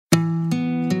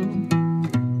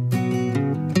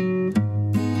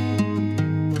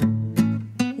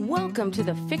Welcome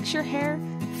to the Fix Your Hair,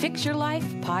 Fix Your Life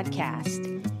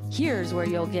podcast. Here's where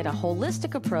you'll get a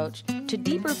holistic approach to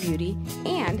deeper beauty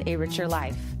and a richer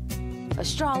life.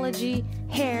 Astrology,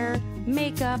 hair,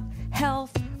 makeup,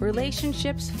 health,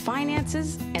 relationships,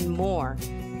 finances, and more.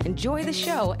 Enjoy the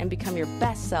show and become your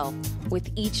best self with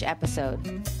each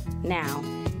episode. Now,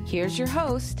 here's your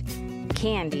host,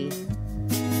 Candy.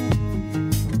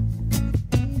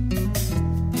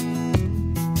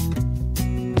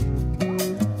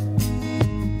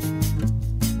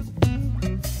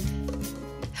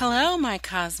 Hello, my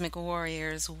cosmic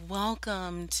warriors.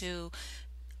 Welcome to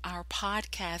our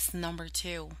podcast number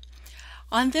 2.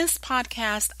 On this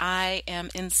podcast, I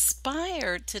am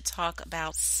inspired to talk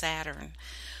about Saturn.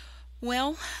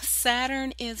 Well,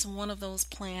 Saturn is one of those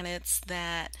planets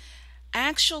that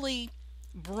actually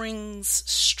brings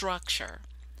structure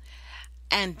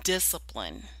and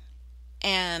discipline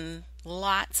and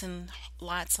lots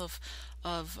of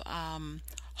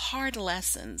hard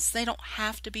lessons. They don't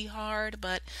have to be hard,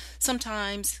 but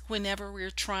sometimes whenever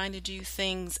we're trying to do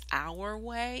things our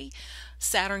way,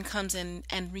 Saturn comes in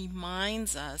and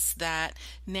reminds us that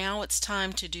now it's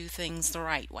time to do things the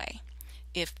right way,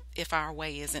 if our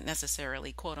way isn't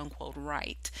necessarily quote unquote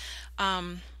right.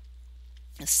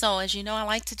 So as you know, I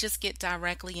like to just get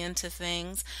directly into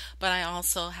things, but I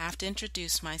also have to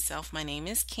introduce myself. My name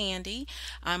is Candy.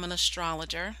 I'm an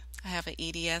astrologer. I have an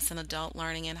EDS in adult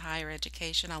learning and higher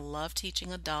education. I love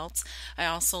teaching adults. I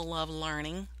also love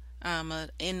learning. I'm an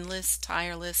endless,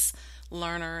 tireless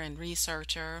learner and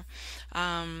researcher.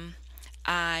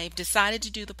 I've decided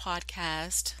to do the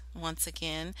podcast once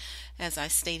again, as I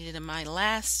stated in my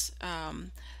last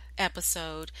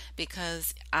episode,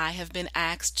 because I have been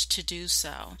asked to do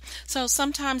so. So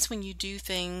sometimes when you do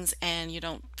things and you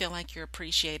don't feel like you're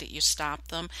appreciated, you stop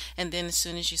them, and then as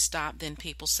soon as you stop, then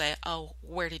people say, "Oh,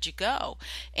 where did you go?"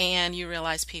 And you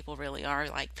realize people really are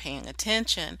like paying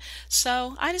attention.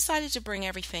 So I decided to bring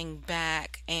everything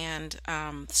back and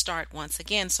start once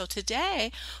again. So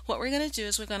today what we're going to do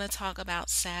is we're going to talk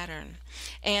about Saturn.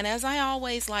 And as I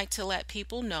always like to let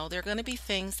people know, there are going to be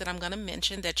things that I'm going to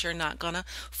mention that you're not going to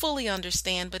fully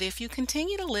understand, but if you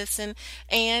continue to listen,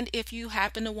 and if you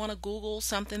happen to want to Google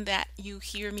something that you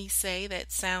hear me say that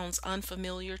sounds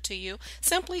unfamiliar to you,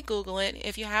 simply Google it.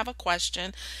 If you have a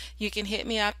question, you can hit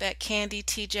me up at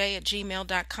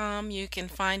candytj@gmail.com. You can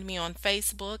find me on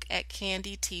Facebook at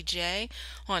candytj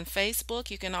on Facebook.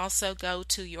 You can also go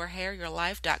to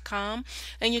yourhairyourlife.com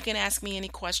and you can ask me any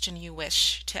question you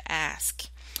wish to ask.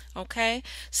 Okay,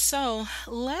 so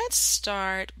let's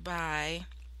start by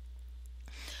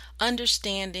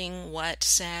understanding what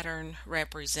Saturn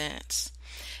represents.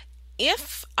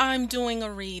 If I'm doing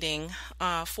a reading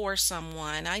for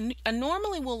someone, I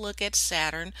normally will look at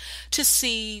Saturn to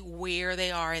see where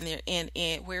they are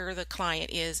where the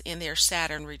client is in their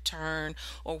Saturn return,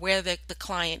 or where the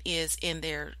client is in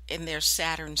their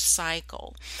Saturn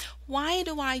cycle. Why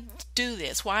do I do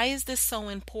this? Why is this so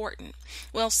important?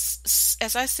 Well,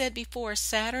 as I said before,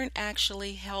 Saturn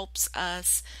actually helps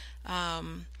us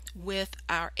with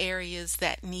our areas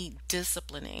that need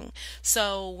disciplining.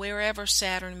 So wherever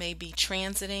Saturn may be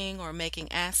transiting or making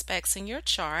aspects in your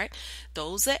chart,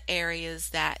 those are areas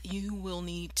that you will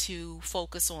need to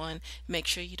focus on. Make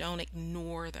sure you don't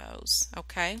ignore those,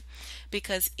 okay?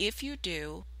 Because if you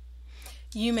do,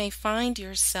 you may find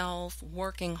yourself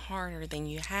working harder than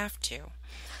you have to.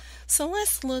 So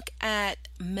let's look at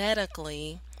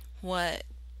medically what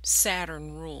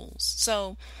Saturn rules.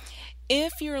 So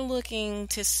if you're looking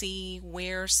to see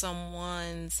where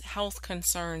someone's health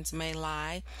concerns may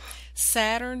lie,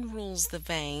 Saturn rules the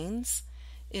veins,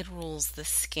 it rules the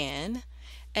skin,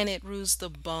 and it rules the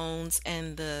bones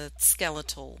and the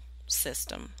skeletal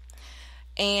system.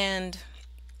 And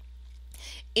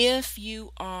if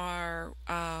you are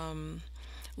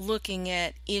looking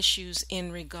at issues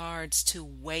in regards to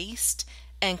waste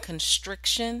and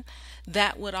constriction,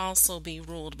 that would also be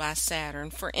ruled by Saturn.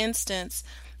 For instance,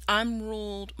 I'm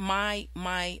ruled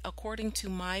according to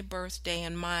my birthday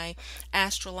and my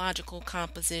astrological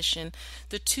composition,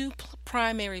 the two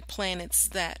primary planets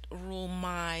that rule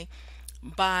my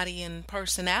body and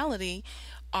personality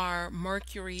are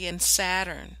Mercury and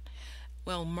Saturn.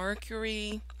 Well,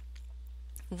 Mercury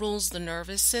rules the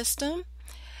nervous system.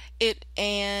 It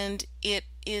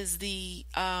is the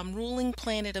ruling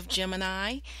planet of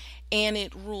Gemini, and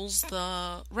it rules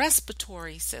the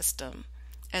respiratory system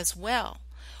as well.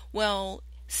 Well,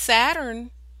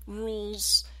 Saturn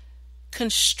rules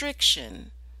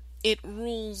constriction. It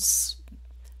rules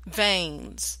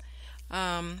veins.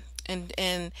 And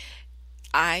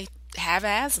I have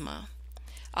asthma.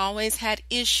 I always had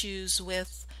issues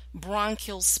with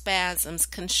bronchial spasms,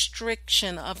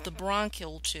 constriction of the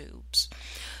bronchial tubes.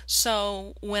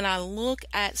 So when I look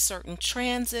at certain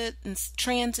transits and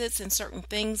certain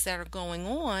things that are going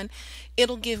on,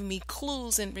 it'll give me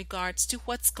clues in regards to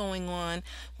what's going on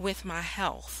with my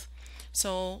health.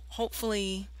 So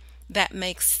hopefully that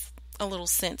makes a little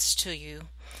sense to you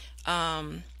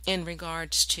in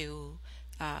regards to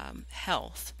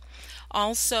health.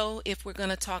 Also, if we're going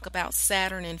to talk about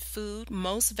Saturn in food,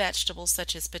 most vegetables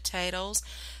such as potatoes,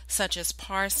 such as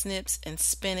parsnips and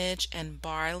spinach and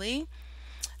barley,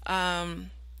 are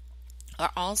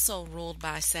also ruled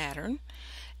by Saturn.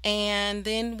 And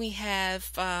then we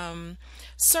have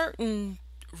certain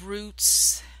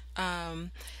roots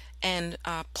and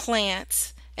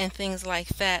plants and things like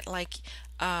that, like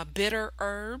bitter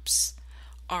herbs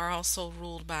are also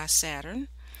ruled by Saturn.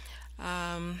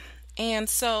 And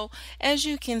so, as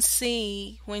you can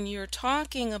see, when you're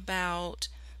talking about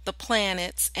the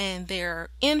planets and their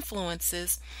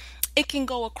influences, it can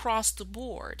go across the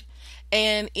board.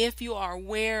 And if you are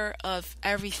aware of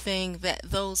everything that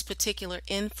those particular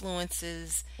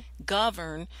influences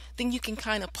govern, then you can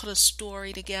kind of put a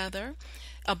story together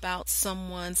about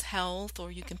someone's health,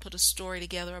 or you can put a story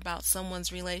together about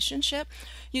someone's relationship.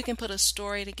 You can put a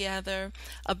story together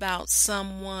about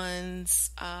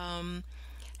someone's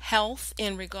health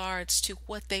in regards to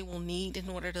what they will need in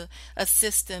order to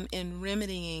assist them in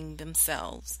remedying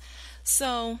themselves.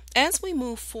 So, as we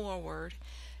move forward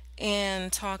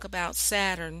and talk about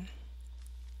Saturn,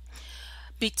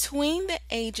 between the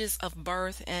ages of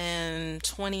birth and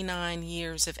 29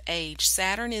 years of age,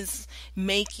 Saturn is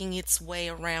making its way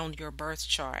around your birth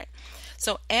chart.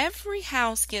 So every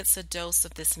house gets a dose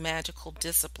of this magical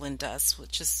discipline dust,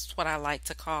 which is what I like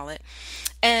to call it,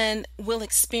 and will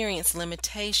experience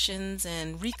limitations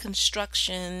and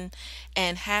reconstruction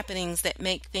and happenings that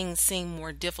make things seem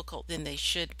more difficult than they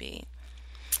should be.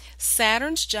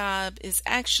 Saturn's job is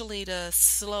actually to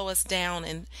slow us down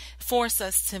and force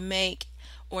us to make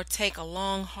or take a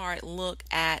long, hard look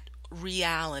at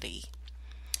reality.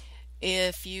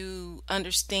 If you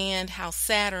understand how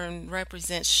Saturn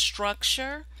represents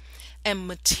structure and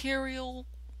material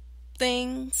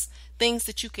things, things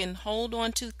that you can hold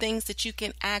on to, things that you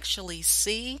can actually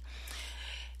see,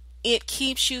 it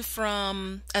keeps you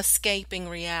from escaping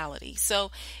reality.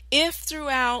 So if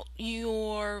throughout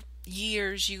your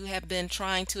years you have been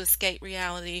trying to escape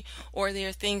reality, or there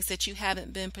are things that you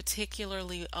haven't been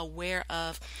particularly aware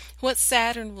of, what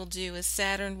Saturn will do is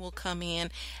Saturn will come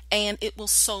in and it will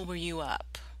sober you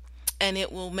up, and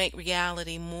it will make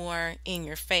reality more in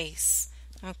your face.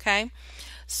 Okay?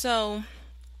 So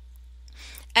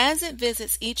as it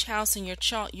visits each house in your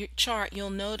chart,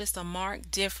 you'll notice a marked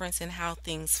difference in how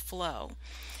things flow.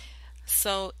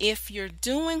 So if you're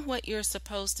doing what you're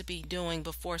supposed to be doing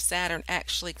before Saturn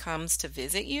actually comes to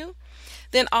visit you,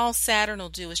 then all Saturn will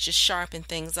do is just sharpen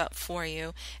things up for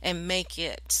you and make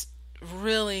it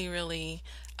really, really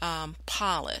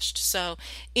polished. So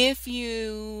if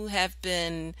you have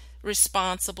been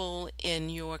responsible in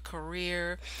your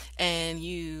career and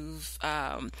you've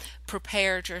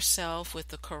prepared yourself with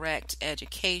the correct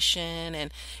education,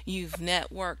 and you've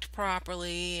networked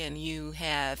properly, and you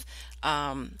have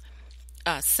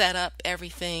set up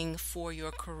everything for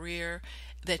your career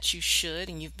that you should,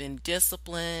 and you've been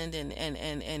disciplined,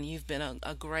 and you've been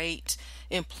a great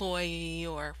employee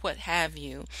or what have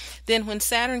you, then when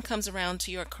Saturn comes around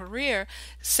to your career,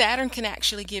 Saturn can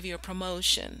actually give you a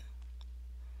promotion.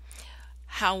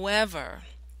 However,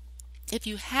 if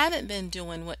you haven't been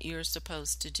doing what you're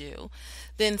supposed to do,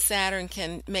 then Saturn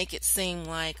can make it seem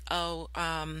like,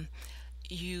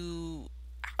 you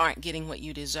aren't getting what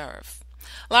you deserve.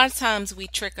 A lot of times we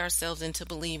trick ourselves into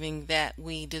believing that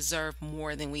we deserve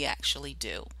more than we actually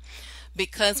do,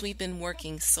 because we've been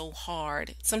working so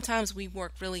hard. Sometimes we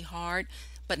work really hard,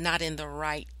 but not in the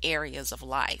right areas of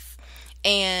life.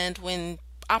 And when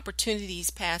opportunities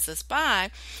pass us by,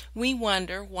 we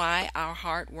wonder why our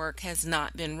hard work has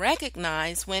not been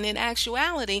recognized, when in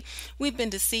actuality, we've been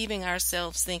deceiving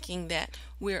ourselves thinking that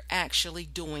we're actually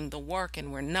doing the work,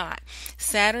 and we're not.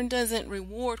 Saturn doesn't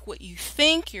reward what you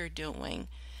think you're doing.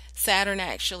 Saturn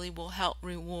actually will help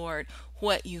reward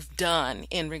what you've done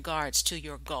in regards to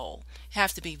your goal. You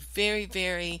have to be very,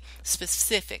 very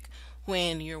specific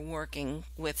when you're working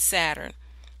with Saturn,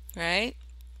 right?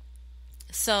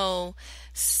 So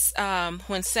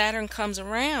when Saturn comes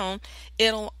around,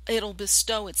 it'll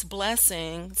bestow its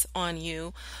blessings on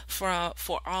you for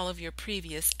all of your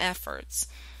previous efforts.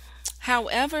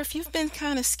 However, if you've been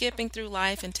kind of skipping through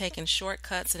life and taking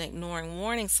shortcuts and ignoring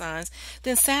warning signs,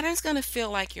 then Saturn's going to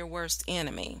feel like your worst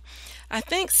enemy. I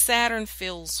think Saturn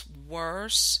feels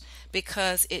worse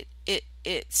because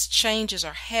its changes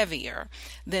are heavier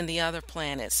than the other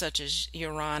planets, such as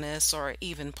Uranus or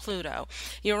even Pluto.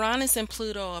 Uranus and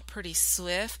Pluto are pretty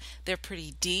swift, they're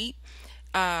pretty deep.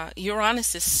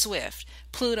 Uranus is swift,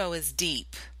 Pluto is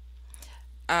deep,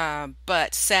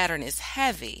 but Saturn is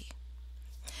heavy.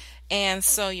 And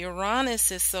so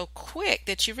Uranus is so quick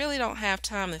that you really don't have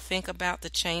time to think about the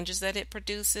changes that it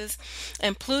produces.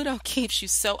 And Pluto keeps you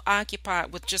so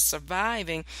occupied with just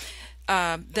surviving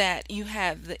that you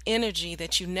have the energy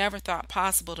that you never thought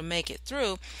possible to make it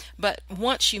through. But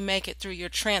once you make it through, you're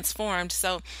transformed.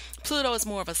 So Pluto is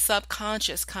more of a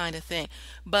subconscious kind of thing.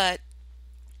 But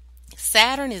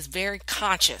Saturn is very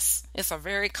conscious. It's a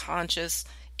very conscious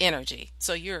energy.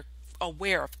 So you're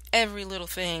aware of every little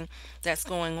thing that's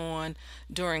going on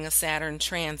during a Saturn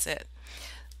transit.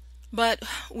 But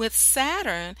with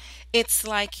Saturn, it's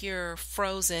like you're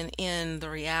frozen in the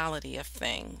reality of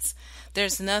things.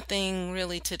 There's nothing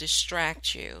really to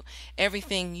distract you.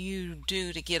 Everything you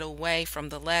do to get away from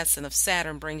the lesson of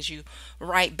Saturn brings you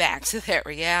right back to that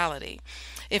reality.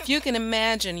 If you can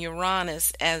imagine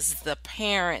Uranus as the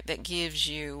parent that gives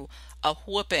you a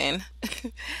whooping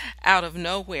out of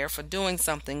nowhere for doing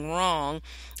something wrong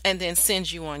and then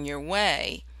sends you on your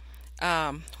way,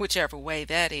 whichever way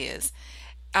that is.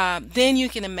 Then you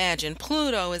can imagine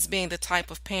Pluto as being the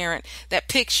type of parent that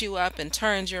picks you up and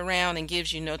turns you around and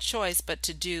gives you no choice but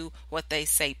to do what they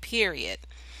say, period.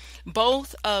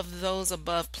 Both of those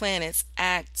above planets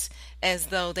act as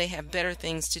though they have better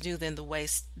things to do than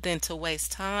to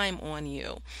waste time on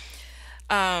you.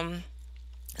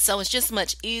 So it's just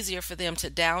much easier for them to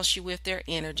douse you with their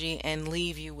energy and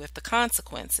leave you with the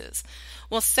consequences.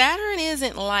 Well, Saturn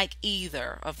isn't like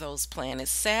either of those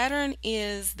planets. Saturn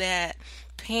is that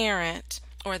parent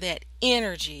or that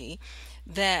energy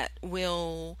that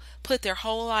will put their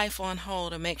whole life on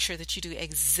hold to make sure that you do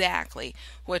exactly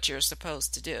what you're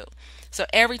supposed to do. So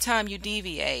every time you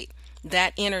deviate,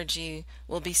 that energy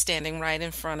will be standing right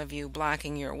in front of you,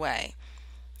 blocking your way,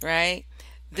 right?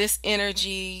 This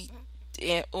energy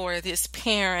or this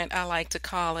parent, I like to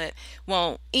call it,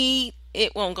 won't eat,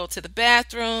 it won't go to the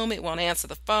bathroom, it won't answer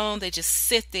the phone. They just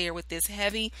sit there with this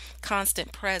heavy,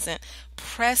 constant present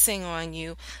pressing on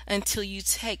you until you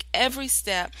take every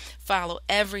step, follow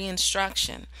every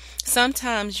instruction.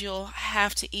 Sometimes you'll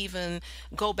have to even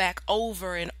go back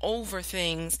over and over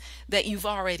things that you've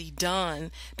already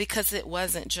done because it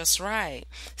wasn't just right.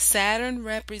 Saturn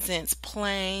represents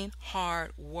plain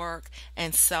hard work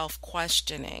and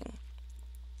self-questioning.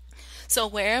 So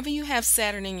wherever you have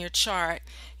Saturn in your chart,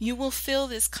 you will feel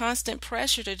this constant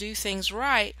pressure to do things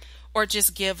right or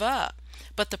just give up.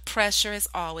 But the pressure is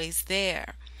always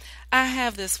there. I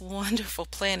have this wonderful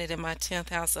planet in my 10th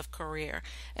house of career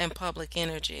and public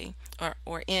energy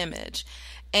or image.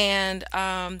 And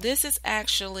this is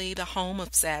actually the home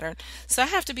of Saturn. So I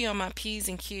have to be on my P's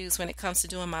and Q's when it comes to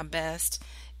doing my best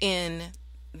in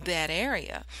that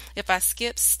area. If I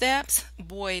skip steps,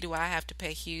 boy, do I have to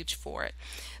pay huge for it.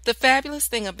 The fabulous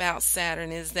thing about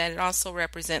Saturn is that it also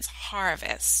represents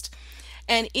harvest.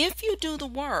 And if you do the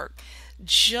work,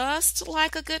 just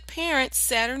like a good parent,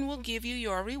 Saturn will give you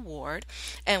your reward.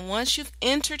 And once you've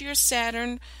entered your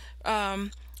Saturn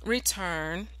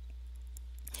return,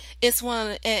 it's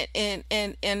one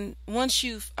and once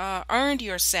you've earned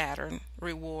your Saturn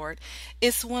reward,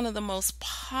 it's one of the most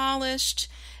polished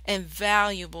and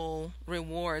valuable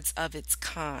rewards of its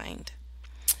kind.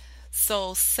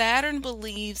 So Saturn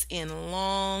believes in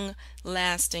long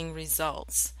lasting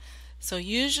results. So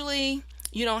usually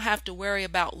you don't have to worry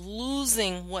about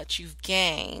losing what you've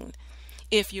gained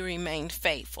if you remain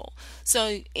faithful.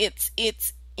 So it's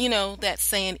that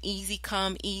saying, easy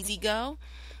come, easy go.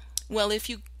 Well, if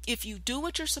you do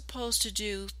what you're supposed to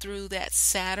do through that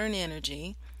Saturn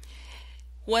energy,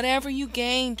 whatever you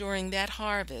gain during that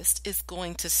harvest is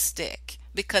going to stick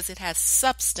because it has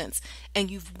substance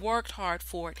and you've worked hard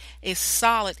for it. It's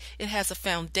solid. It has a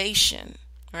foundation,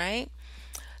 right?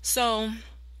 So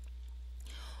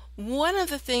one of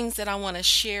the things that I want to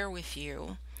share with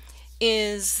you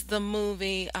is the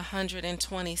movie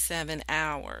 127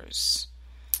 Hours,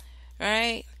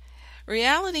 right?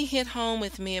 Reality hit home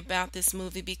with me about this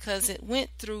movie because it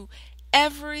went through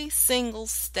every single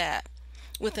step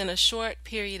within a short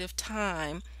period of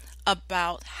time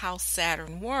about how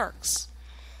Saturn works.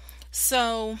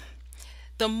 So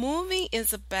the movie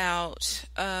is about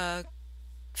a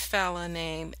fella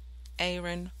named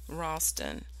Aaron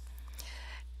Ralston.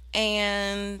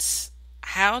 And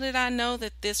how did I know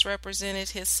that this represented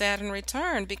his Saturn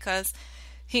return? Because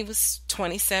he was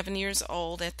 27 years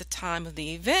old at the time of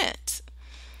the event.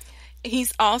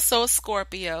 He's also a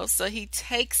Scorpio, so he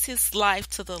takes his life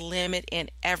to the limit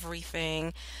in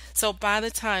everything. So by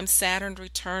the time Saturn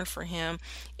returned for him,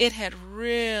 it had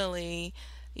really,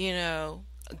 you know,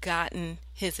 gotten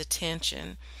his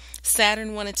attention.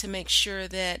 Saturn wanted to make sure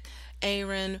that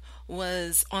Aaron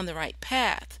was on the right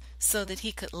path so that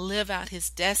he could live out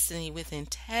his destiny with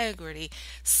integrity,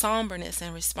 somberness,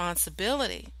 and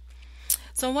responsibility.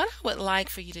 So, what I would like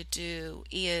for you to do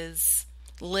is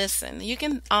listen. You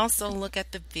can also look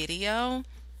at the video,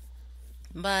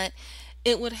 but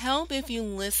it would help if you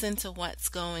listen to what's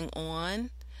going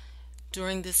on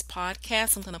during this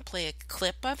podcast. I'm going to play a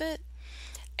clip of it,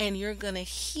 and you're going to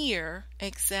hear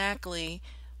exactly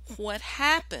what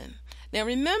happened. Now,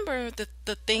 remember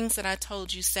the things that I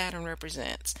told you Saturn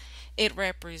represents. It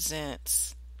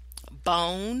represents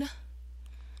bone,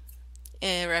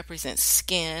 it represents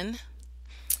skin,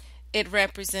 it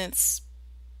represents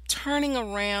turning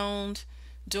around,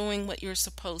 doing what you're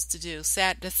supposed to do.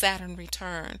 The Saturn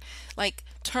return, like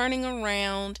turning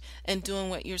around and doing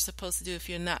what you're supposed to do if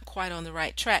you're not quite on the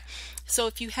right track. So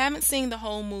if you haven't seen the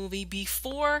whole movie,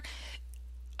 before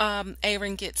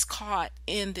Aaron gets caught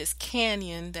in this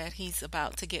canyon that he's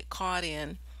about to get caught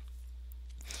in,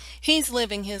 he's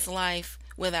living his life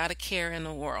without a care in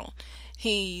the world.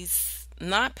 He's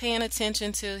not paying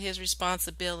attention to his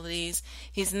responsibilities.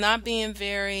 He's not being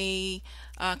very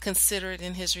considerate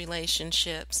in his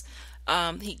relationships.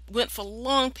 He went for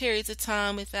long periods of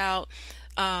time without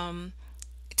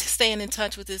staying in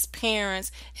touch with his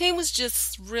parents. He was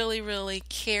just really, really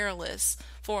careless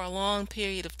for a long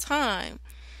period of time.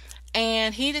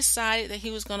 And he decided that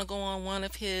he was going to go on one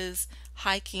of his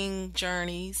hiking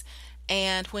journeys.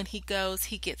 And when he goes,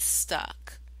 he gets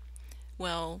stuck.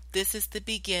 Well, this is the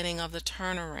beginning of the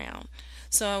turnaround.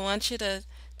 So I want you to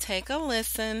take a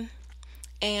listen,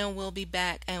 and we'll be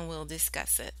back and we'll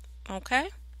discuss it. Okay?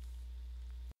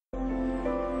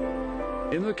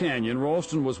 In the canyon,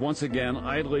 Ralston was once again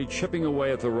idly chipping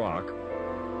away at the rock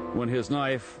when his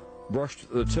knife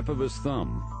brushed the tip of his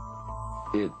thumb.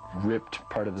 It ripped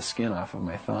part of the skin off of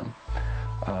my thumb,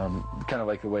 kind of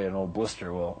like the way an old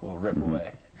blister will rip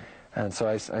away. And so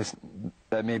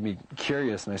that made me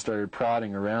curious, and I started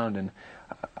prodding around, and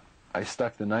I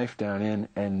stuck the knife down in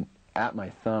and at my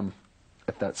thumb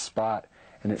at that spot,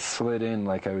 and it slid in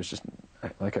like I was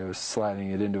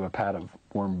sliding it into a pat of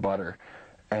warm butter,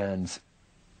 and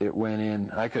it went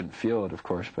in. I couldn't feel it, of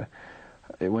course, but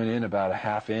it went in about a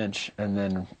 ½ inch, and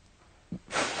then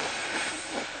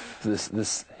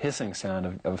this hissing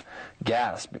sound of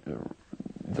gas,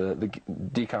 the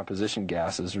decomposition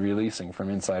gases releasing from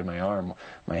inside my arm,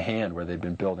 my hand, where they'd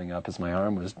been building up as my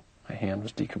hand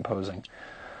was decomposing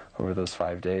over those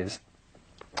 5 days.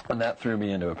 And that threw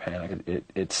me into a panic.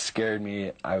 It scared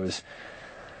me.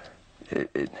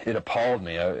 It appalled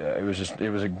me. It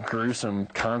was a gruesome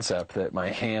concept that my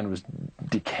hand was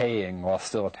decaying while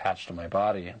still attached to my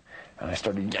body. And I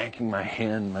started yanking my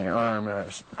hand, my arm,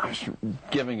 and I was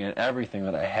giving it everything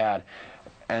that I had,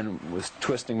 and was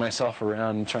twisting myself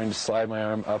around and trying to slide my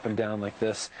arm up and down like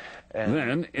this. And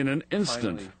then, in an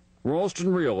instant,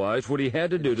 Ralston realized what he had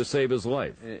to do to save his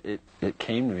life. It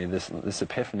came to me, this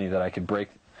epiphany that I could break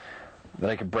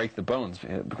the bones,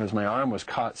 because my arm was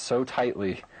caught so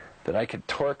tightly that I could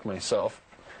torque myself.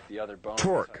 The other bone.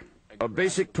 Torque, a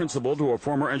basic principle to a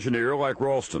former engineer like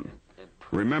Ralston.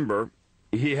 Remember,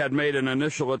 he had made an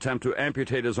initial attempt to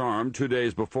amputate his arm 2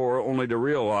 days before, only to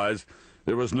realize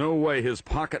there was no way his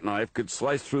pocket knife could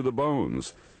slice through the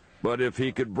bones. But if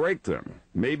he could break them,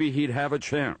 maybe he'd have a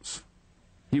chance.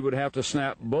 He would have to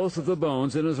snap both of the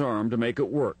bones in his arm to make it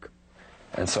work.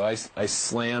 And so I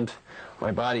slammed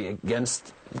my body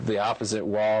against the opposite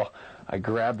wall. I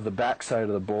grabbed the backside of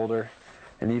the boulder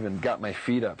and even got my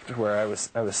feet up to where I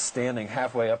was standing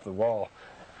halfway up the wall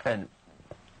and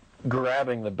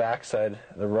grabbing the backside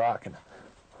of the rock and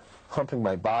humping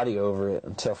my body over it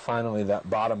until finally that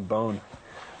bottom bone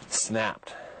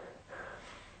snapped.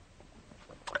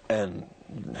 And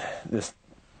this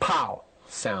pow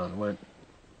sound went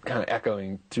kind of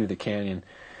echoing through the canyon.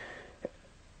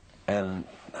 And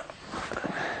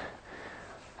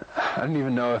I don't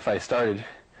even know if I started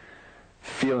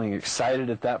feeling excited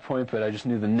at that point, but I just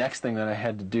knew the next thing that I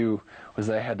had to do was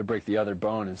that I had to break the other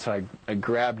bone. And so I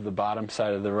grabbed the bottom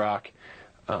side of the rock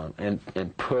and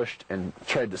pushed and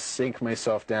tried to sink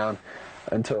myself down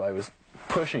until I was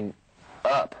pushing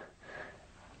up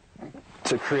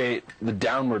to create the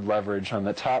downward leverage on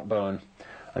the top bone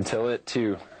until it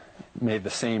too made the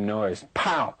same noise,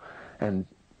 pow, and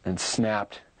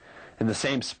snapped. in the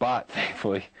same spot,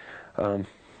 thankfully,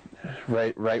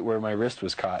 right where my wrist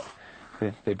was caught.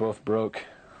 They both broke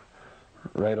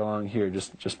right along here,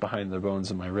 just behind the bones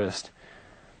of my wrist.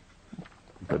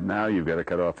 But now you've got to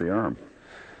cut off the arm.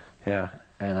 Yeah,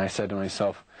 and I said to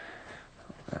myself,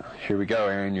 here we go,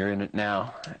 Aaron, you're in it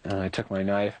now. And I took my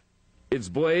knife. Its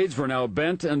blades were now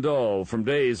bent and dull from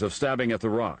days of stabbing at the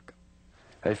rock.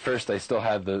 At first, I still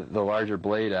had the larger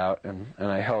blade out, and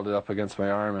I held it up against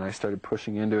my arm, and I started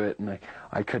pushing into it, and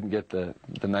I couldn't get the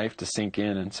knife to sink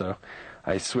in, and so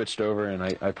I switched over, and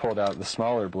I pulled out the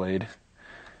smaller blade,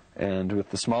 and with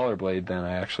the smaller blade, then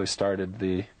I actually started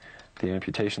the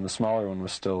amputation. The smaller one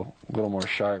was still a little more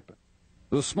sharp.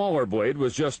 The smaller blade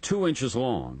was just 2 inches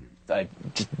long. I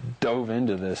just dove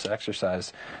into this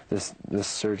exercise, this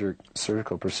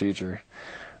surgical procedure,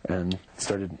 and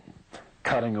started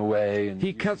cutting away. And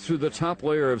he cut through the top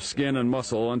layer of skin and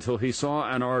muscle until he saw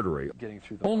an artery.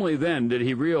 Only then did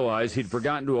he realize he'd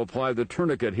forgotten to apply the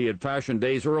tourniquet he had fashioned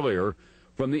days earlier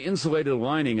from the insulated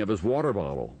lining of his water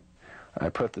bottle. I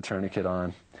put the tourniquet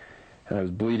on, and I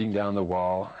was bleeding down the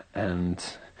wall, and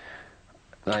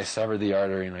I severed the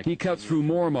artery. And he cut through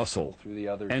more muscle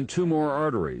and 2 more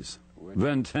arteries,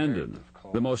 then tendon,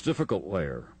 the most difficult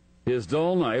layer. His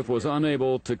dull knife was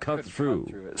unable to cut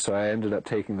through. So I ended up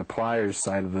taking the pliers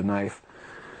side of the knife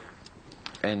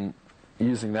and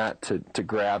using that to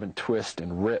grab and twist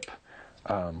and rip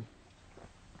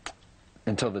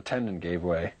until the tendon gave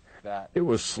way. It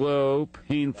was slow,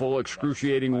 painful,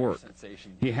 excruciating work.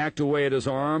 He hacked away at his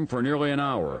arm for nearly an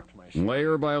hour,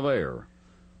 layer by layer,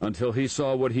 until he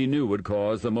saw what he knew would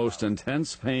cause the most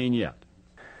intense pain yet.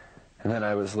 And then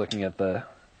I was looking at the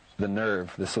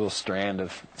nerve, this little strand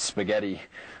of spaghetti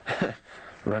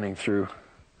running through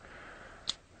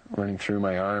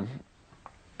my arm,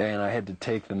 and I had to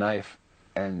take the knife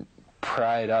and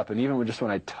pry it up, and even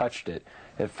when I touched it,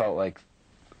 it felt like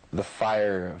the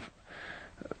fire of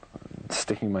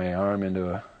sticking my arm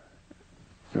into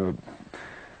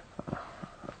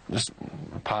just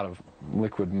a pot of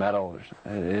liquid metal.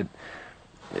 It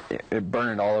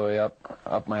burned all the way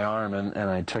up my arm, and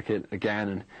I took it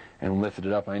again and lifted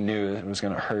it up. I knew it was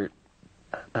going to hurt,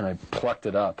 and I plucked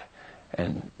it up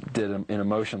and did in a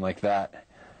motion like that,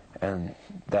 and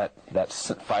that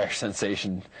fire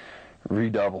sensation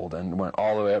redoubled and went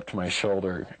all the way up to my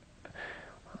shoulder.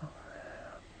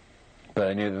 But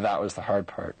I knew that was the hard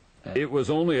part. It was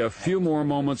only a few more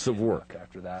moments of work.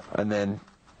 After that, and then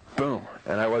boom,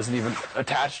 and I wasn't even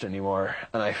attached anymore,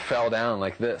 and I fell down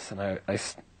like this, and I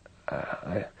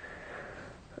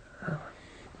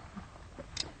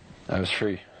was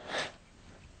free.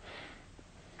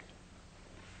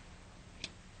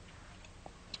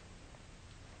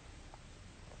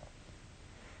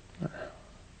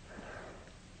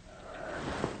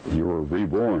 You were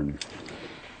reborn.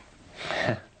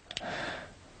 It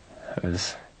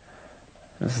was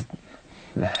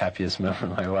the happiest moment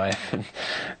of my life, and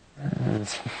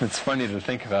it's funny to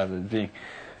think about it being.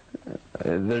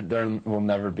 There will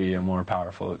never be a more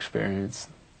powerful experience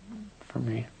for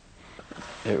me.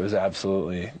 It was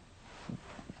absolutely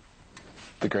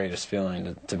the greatest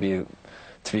feeling to be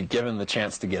given the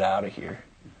chance to get out of here.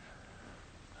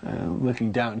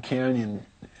 Looking down canyon,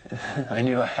 I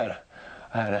knew I had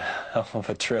a hell of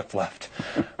a trip left,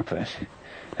 but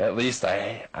at least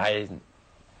I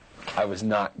was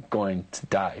not going to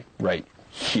die right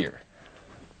here.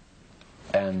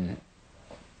 And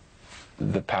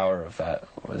the power of that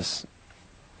was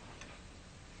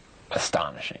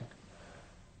astonishing.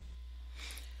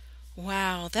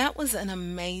 Wow, that was an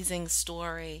amazing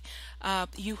story.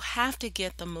 You have to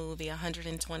get the movie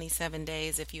 127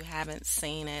 Days if you haven't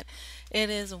seen it. It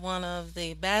is one of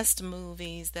the best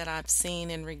movies that I've seen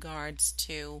in regards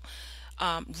to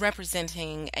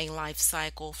representing a life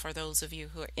cycle for those of you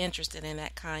who are interested in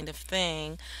that kind of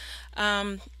thing.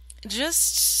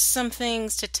 Just some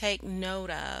things to take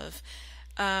note of.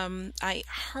 I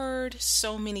heard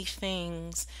so many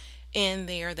things in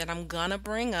there that I'm gonna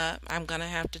bring up. I'm gonna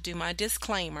have to do my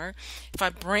disclaimer. If I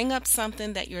bring up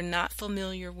something that you're not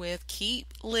familiar with,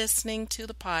 keep listening to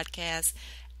the podcast.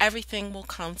 Everything will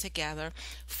come together.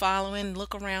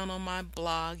 Look around on my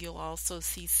blog. You'll also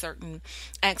see certain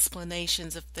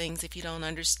explanations of things. If you don't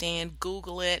understand,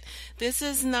 Google it. This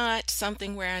is not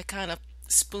something where I kind of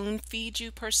spoon feed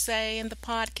you per se in the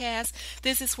podcast.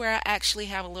 This is where I actually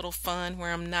have a little fun,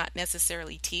 where I'm not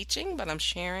necessarily teaching, but I'm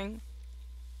sharing.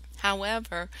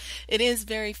 However, it is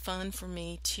very fun for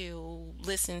me to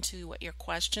listen to what your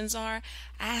questions are.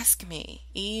 Ask me,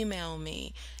 email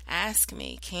me, ask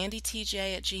me,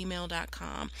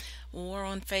 candytj@gmail.com, or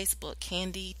on Facebook,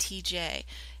 candytj.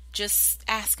 Just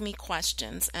ask me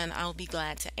questions and I'll be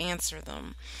glad to answer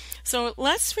them. So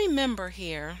let's remember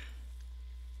here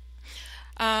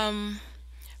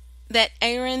that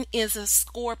Aaron is a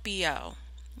Scorpio.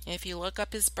 If you look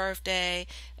up his birthday,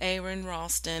 Aaron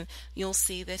Ralston, you'll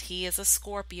see that he is a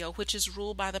Scorpio, which is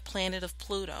ruled by the planet of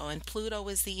Pluto. And Pluto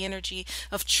is the energy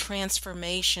of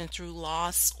transformation through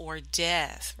loss or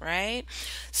death, right?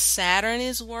 Saturn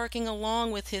is working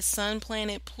along with his sun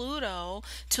planet Pluto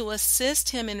to assist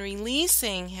him in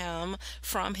releasing him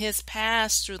from his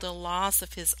past through the loss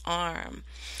of his arm.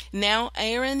 Now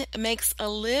Aaron makes a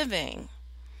living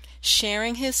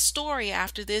sharing his story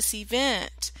after this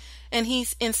event. And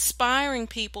he's inspiring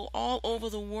people all over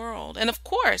the world. And of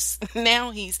course,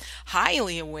 now he's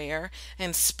highly aware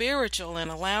and spiritual and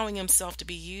allowing himself to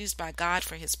be used by God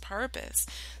for his purpose.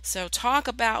 So talk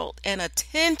about an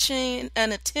attention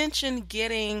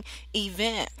getting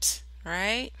event,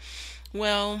 right?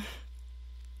 Well,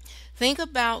 think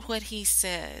about what he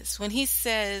says. When he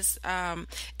says,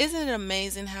 isn't it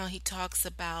amazing how he talks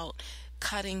about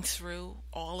cutting through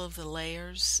all of the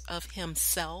layers of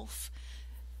himself?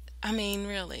 I mean,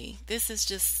 really, this is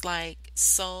just like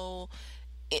so.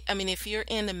 I mean, if you're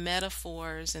into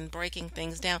metaphors and breaking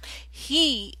things down,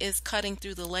 he is cutting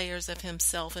through the layers of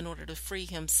himself in order to free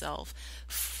himself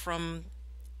from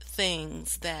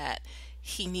things that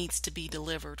he needs to be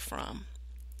delivered from.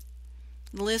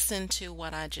 Listen to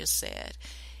what I just said.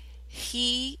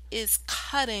 He is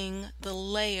cutting the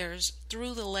layers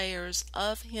through the layers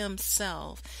of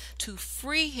himself to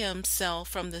free himself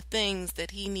from the things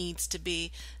that he needs to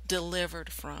be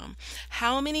delivered from.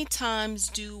 How many times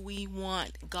do we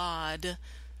want God,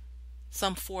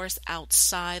 some force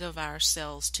outside of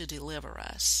ourselves, to deliver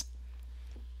us?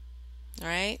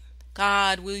 Right?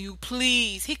 God, will you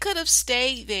please? He could have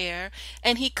stayed there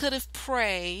and he could have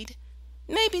prayed.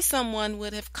 Maybe someone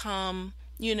would have come,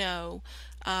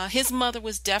 his mother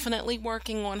was definitely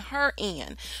working on her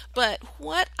end. But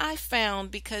what I found,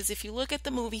 because if you look at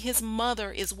the movie, his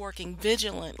mother is working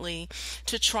vigilantly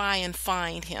to try and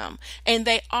find him. And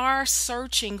they are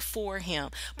searching for him.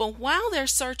 But while they're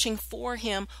searching for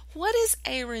him, what is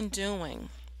Aaron doing?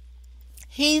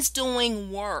 He's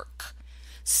doing work.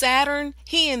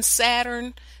 He and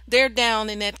Saturn, they're down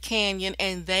in that canyon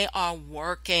and they are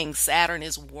working. Saturn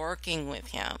is working with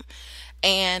him.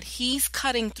 And he's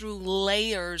cutting through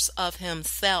layers of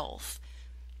himself.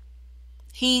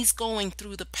 He's going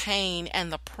through the pain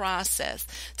and the process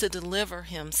to deliver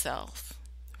himself,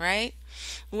 right?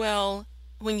 Well,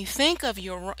 when you think of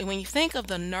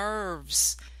the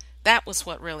nerves, that was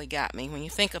what really got me. When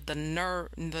you think of the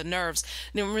nerves.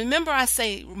 Now remember I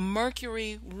say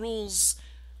Mercury rules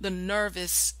the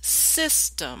nervous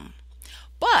system,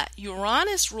 but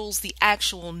Uranus rules the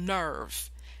actual nerve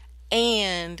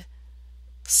and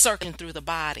circling through the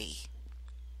body,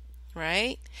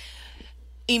 right?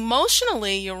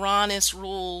 Emotionally, Uranus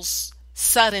rules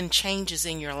sudden changes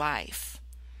in your life.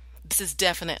 This is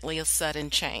definitely a sudden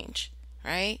change,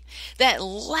 right? That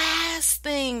last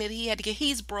thing that he had to get,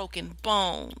 he's broken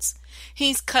bones.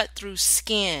 He's cut through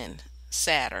skin,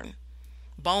 Saturn.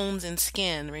 Bones and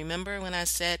skin. Remember when I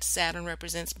said Saturn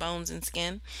represents bones and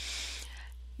skin?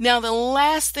 Now, the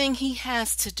last thing he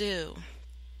has to do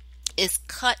is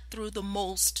cut through the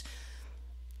most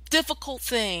difficult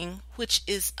thing, which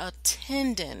is a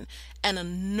tendon and a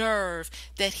nerve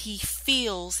that he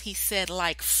feels, he said,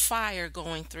 like fire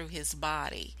going through his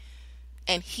body.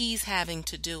 And he's having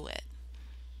to do it.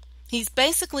 He's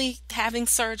basically having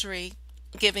surgery,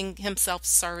 giving himself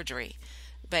surgery,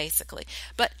 basically.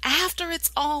 But after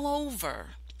it's all over,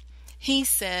 he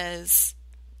says,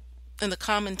 and the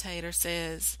commentator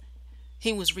says,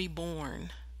 he was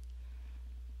reborn.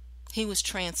 He was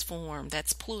transformed.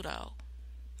 That's Pluto.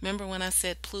 Remember when I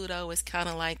said Pluto is kind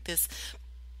of like this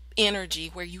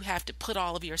energy where you have to put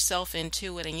all of yourself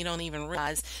into it and you don't even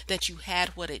realize that you had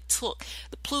what it took.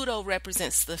 The Pluto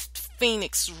represents the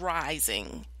phoenix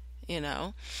rising,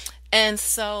 And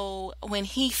so when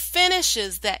he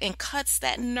finishes that and cuts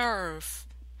that nerve,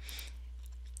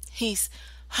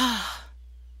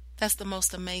 that's the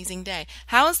most amazing day.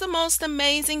 How is the most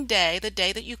amazing day? The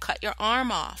day that you cut your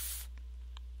arm off.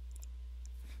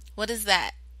 What is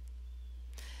that?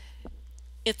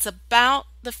 It's about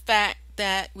the fact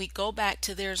that we go back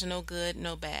to there's no good,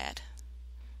 no bad.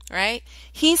 Right?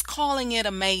 He's calling it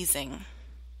amazing.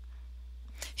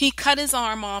 He cut his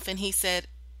arm off and he said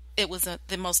it was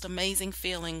the most amazing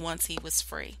feeling once he was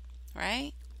free.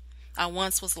 Right? I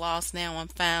once was lost, now I'm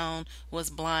found, was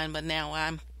blind, but now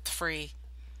I'm free.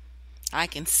 I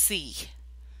can see.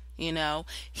 He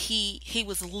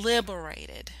was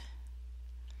liberated.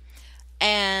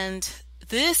 And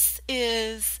this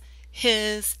is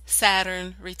his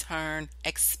Saturn return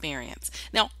experience.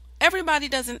 Now, everybody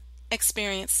doesn't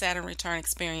experience Saturn return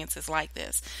experiences like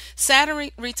this. Saturn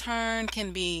return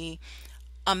can be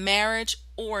a marriage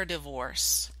or a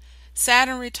divorce.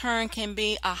 Saturn return can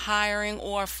be a hiring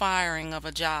or a firing of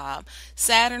a job.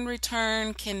 Saturn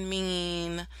return can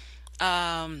mean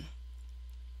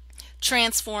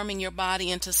transforming your body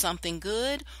into something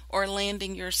good or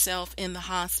landing yourself in the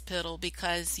hospital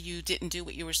because you didn't do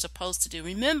what you were supposed to do.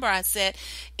 Remember, I said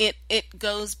it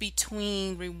goes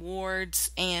between rewards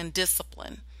and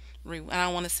discipline. I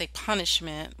don't want to say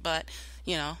punishment, but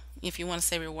if you want to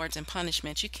say rewards and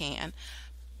punishment, you can.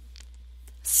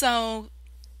 So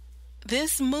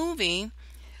this movie,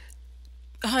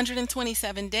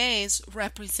 127 Days,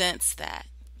 represents that.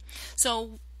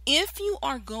 So if you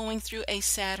are going through a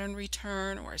Saturn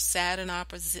return or a Saturn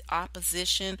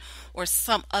opposition or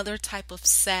some other type of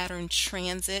Saturn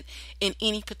transit in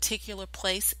any particular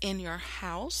place in your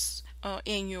house,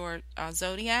 in your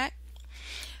zodiac,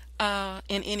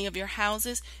 in any of your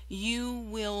houses, you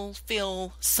will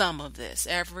feel some of this.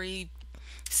 Every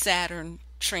Saturn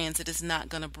transit is not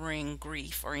going to bring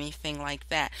grief or anything like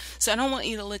that. So I don't want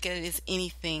you to look at it as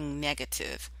anything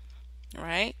negative,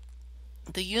 right?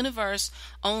 The universe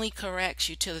only corrects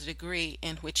you to the degree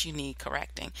in which you need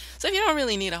correcting. So if you don't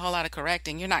really need a whole lot of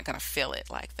correcting, you're not going to feel it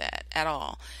like that at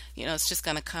all. It's just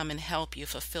going to come and help you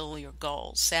fulfill your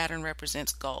goals. Saturn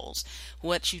represents goals.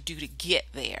 What you do to get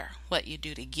there. What you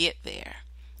do to get there.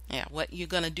 Yeah, what you're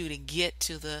going to do to get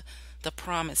to the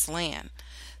promised land.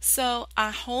 So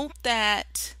I hope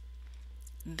that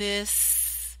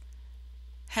this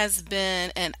has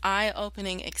been an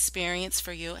eye-opening experience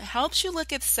for you. It helps you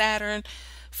look at Saturn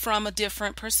from a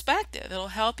different perspective. It'll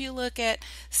help you look at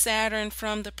Saturn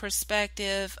from the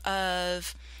perspective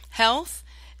of health.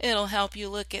 It'll help you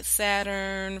look at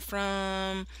Saturn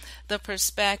from the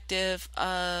perspective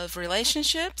of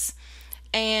relationships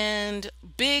and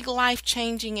big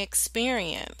life-changing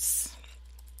experience.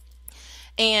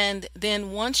 And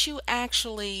then once you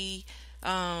actually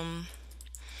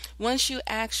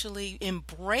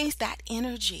embrace that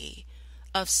energy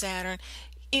of Saturn,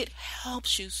 it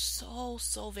helps you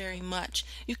so very much.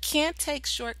 You can't take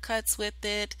shortcuts with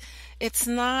it. It's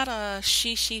not a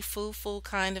she foo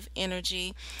kind of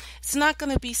energy. It's not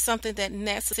going to be something that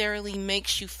necessarily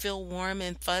makes you feel warm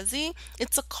and fuzzy.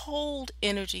 It's a cold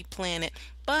energy planet,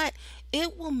 but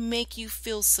it will make you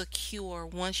feel secure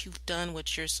once you've done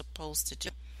what you're supposed to do.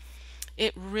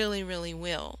 It really, really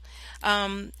will.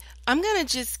 I'm going to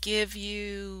just give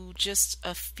you just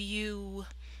a few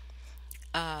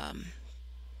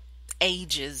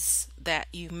ages that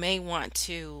you may want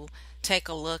to take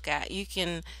a look at. You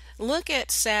can look at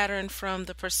Saturn from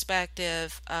the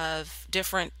perspective of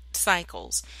different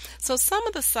cycles. So some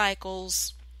of the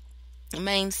cycles,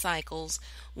 main cycles,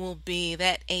 will be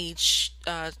that age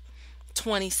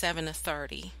 27 to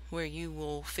 30, where you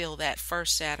will feel that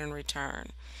first Saturn return.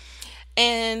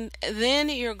 And then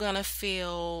you're going to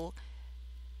feel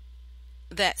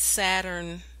that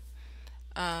Saturn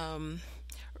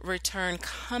return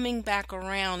coming back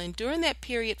around. And during that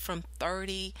period from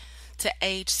 30 to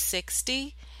age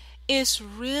 60, it's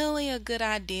really a good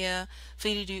idea for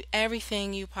you to do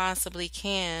everything you possibly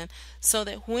can so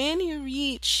that when you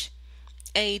reach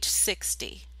age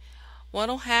 60,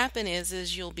 what'll happen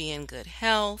is you'll be in good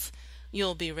health,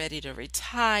 you'll be ready to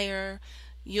retire,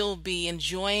 you'll be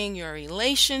enjoying your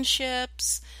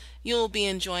relationships, you'll be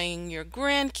enjoying your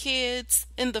grandkids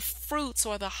and the fruits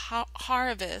or the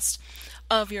harvest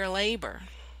of your labor.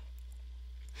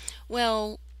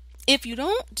 Well, if you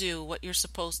don't do what you're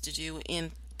supposed to do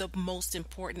in the most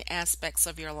important aspects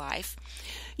of your life,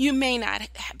 you may not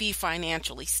be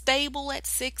financially stable at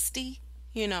 60.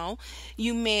 You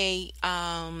may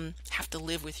have to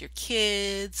live with your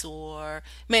kids or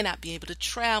may not be able to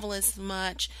travel as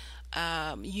much.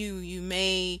 You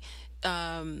may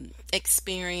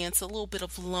experience a little bit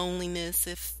of loneliness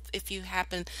if you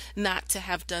happen not to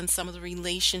have done some of the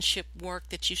relationship work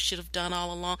that you should have done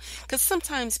all along. Because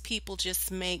sometimes people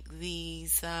just make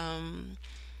these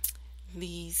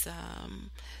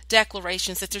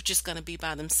declarations that they're just going to be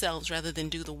by themselves rather than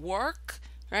do the work.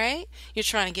 Right? You're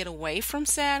trying to get away from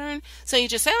Saturn. So you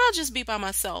just say, I'll just be by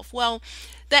myself. Well,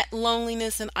 that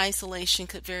loneliness and isolation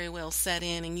could very well set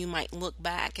in, and you might look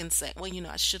back and say, well,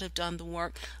 I should have done the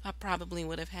work. I probably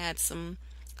would have had some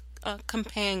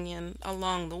companion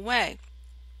along the way.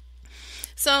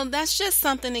 So that's just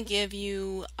something to give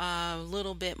you a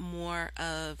little bit more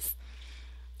of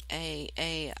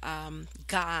a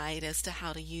guide as to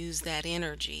how to use that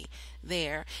energy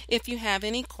there. If you have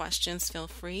any questions, feel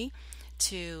free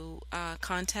to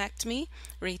contact me,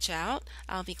 reach out.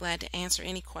 I'll be glad to answer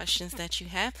any questions that you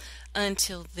have.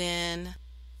 Until then,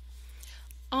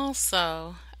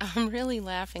 also, I'm really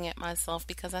laughing at myself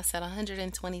because I said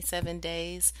 127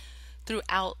 days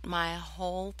throughout my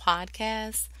whole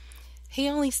podcast. He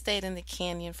only stayed in the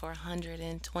canyon for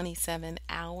 127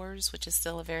 hours, which is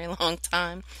still a very long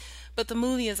time, but the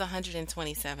movie is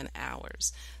 127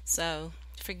 hours. So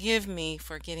forgive me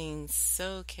for getting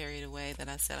so carried away that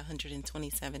I said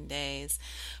 127 days.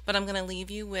 But I'm going to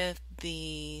leave you with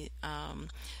the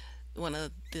one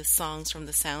of the songs from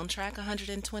the soundtrack,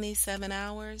 127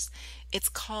 Hours. It's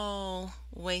called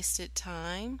Wasted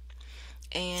Time.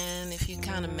 And if you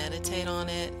kind of meditate on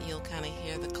it, you'll kind of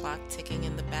hear the clock ticking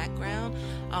in the background.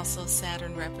 Also,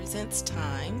 Saturn represents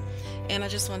time. And I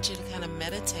just want you to kind of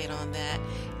meditate on that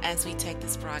as we take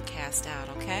this broadcast out,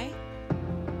 okay?